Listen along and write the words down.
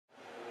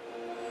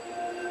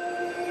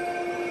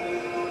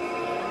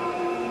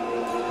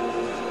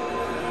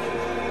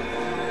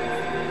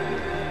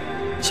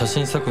写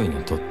真作品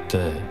にとっ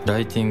てラ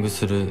イティング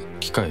する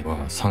機会は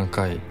3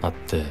回あっ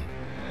て、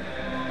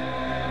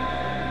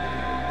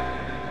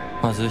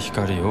まず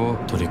光を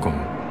取り込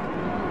む、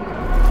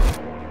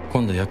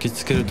今度焼き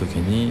付ける時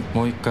に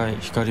もう一回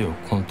光を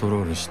コント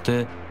ロールし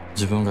て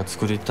自分が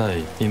作りた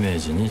いイメー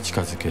ジに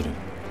近づける。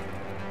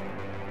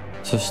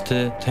そし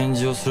て展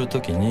示をする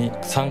時に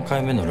3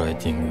回目のライ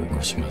ティング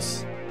をしま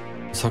す。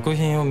作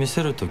品を見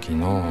せる時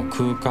の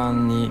空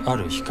間にあ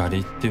る光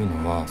ってい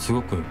うのはす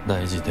ごく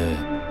大事で、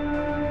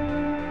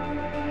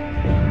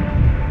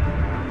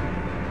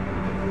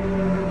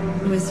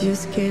With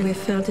Yusuke, we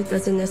felt it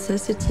as a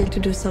necessity to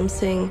do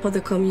something for the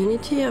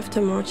community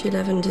after March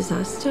 11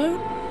 disaster,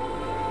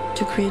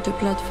 to create a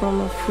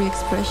platform of free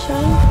expression.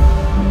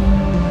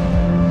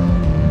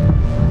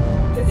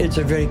 It's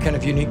a very kind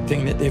of unique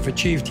thing that they've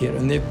achieved here,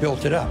 and they've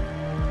built it up.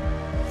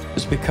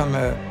 It's become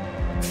a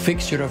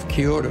fixture of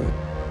Kyoto.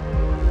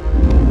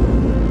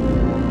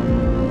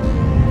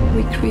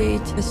 We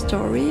create a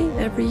story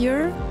every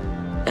year,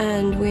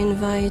 and we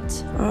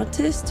invite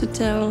artists to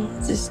tell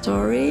this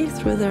story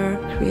through their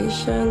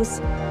creations.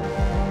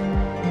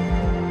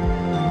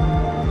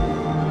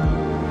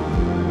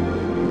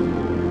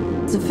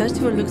 The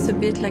festival looks a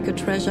bit like a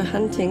treasure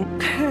hunting.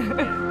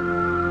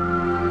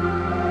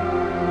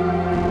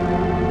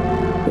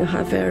 You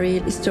have very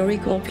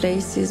historical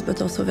places,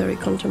 but also very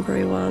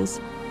contemporary ones.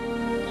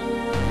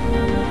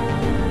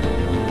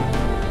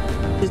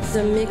 It's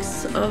a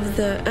mix of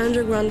the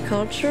underground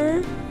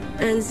culture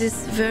and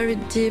this very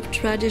deep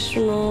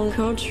traditional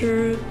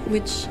culture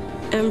which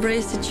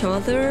embrace each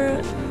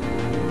other.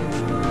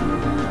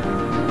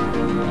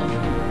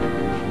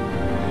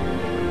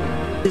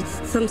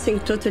 It's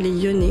something totally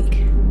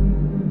unique.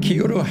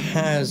 Kyoto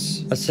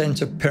has a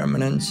sense of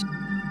permanence.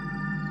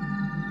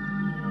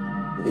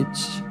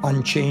 It's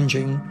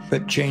unchanging,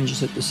 but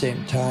changes at the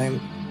same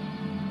time.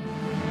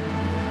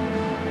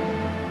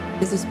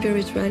 There's a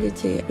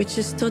spirituality which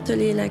is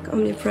totally like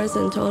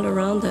omnipresent all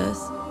around us.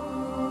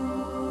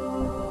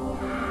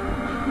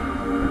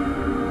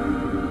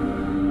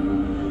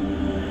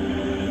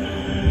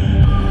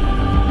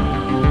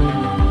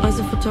 As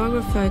a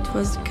photographer, it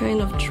was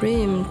kind of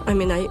dream. I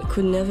mean, I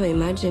could never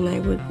imagine I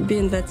would be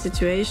in that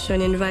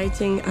situation,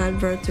 inviting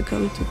Albert to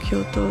come to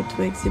Kyoto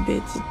to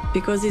exhibit,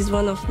 because he's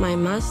one of my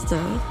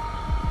masters.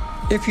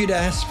 If you'd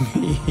asked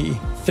me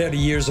 30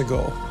 years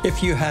ago,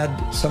 if you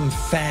had some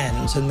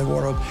fans in the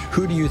world,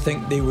 who do you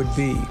think they would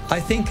be? I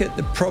think at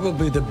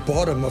probably the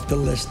bottom of the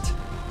list,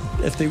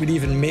 if they would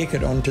even make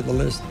it onto the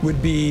list,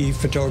 would be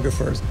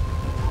photographers.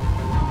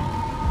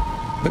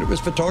 But it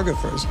was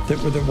photographers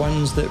that were the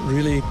ones that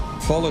really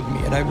followed me,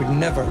 and I would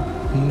never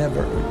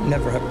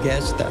have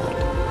guessed that.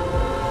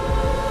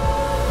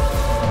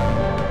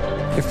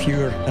 If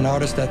you're an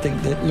artist, I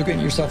think that looking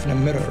at yourself in a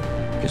mirror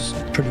is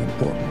pretty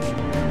important.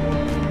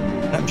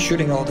 I'm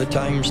shooting all the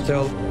time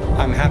still.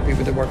 I'm happy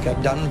with the work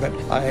I've done, but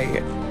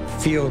I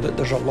feel that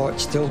there's a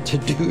lot still to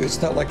do.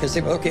 It's not like I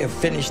say, well, okay, I've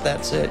finished,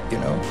 that's it, you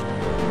know.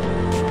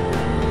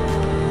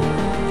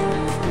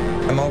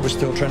 I'm always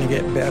still trying to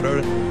get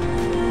better.